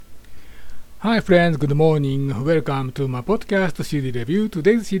Hi friends, good morning. Welcome to my podcast CD Review.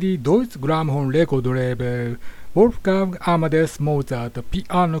 Today's CD, Deutsche Grammophon Record Label, Wolfgang Amadeus Mozart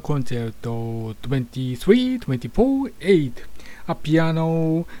Piano Concerto 23, 24, 8. A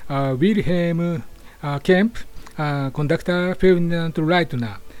piano, Wilhelm Kempff, conductor Ferdinanad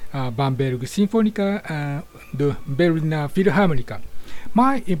Leitner, Bamberg Shymphoniker, and Berliner Philharmoniker.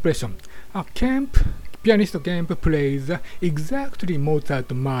 My impression, pianist Kempff plays exactly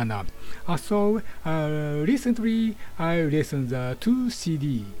Mozart manner. Recently I listened to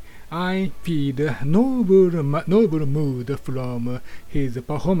CD. I feel noble mood from his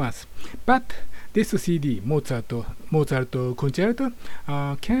performance. But this CD, Mozart concerto,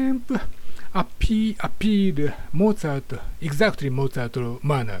 Kempff appealed Mozart, exactly Mozart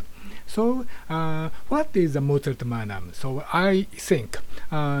manner. So, what is the Mozart manner? So, I think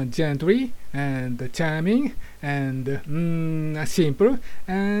gently and charming and simple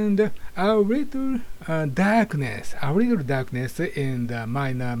and a little darkness in the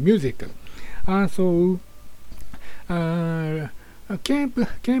minor music.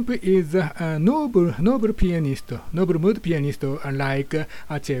 Kempff is a noble pianist, noble mood pianist, like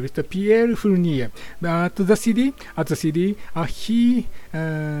cellist Pierre Fournier. At the CD, he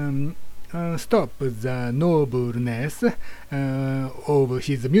stops the nobleness of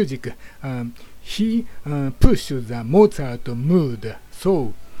his music. He pushes the Mozart mood.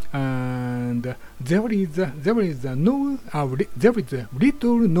 So, and there is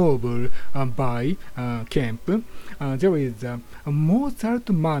little noble by Kempff. There is a Mozart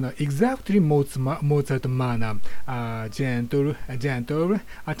manner, exactly Mozart manner, gentle,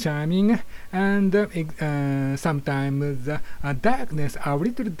 charming, and sometimes darkness, a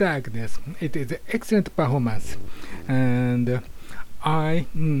little darkness. It is an excellent performance, and I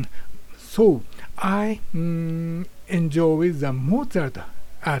enjoy the Mozart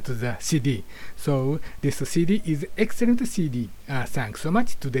at the CD. So this CD is excellent CD. Thanks so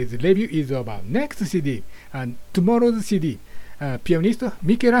much. Today's review is over. Next CD and tomorrow's CD. Pianist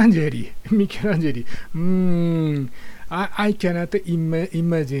Michelangelo. I cannot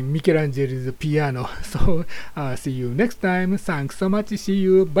imagine Michelangelo's piano. So see you next time. Thanks so much. See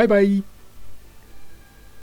you. Bye bye.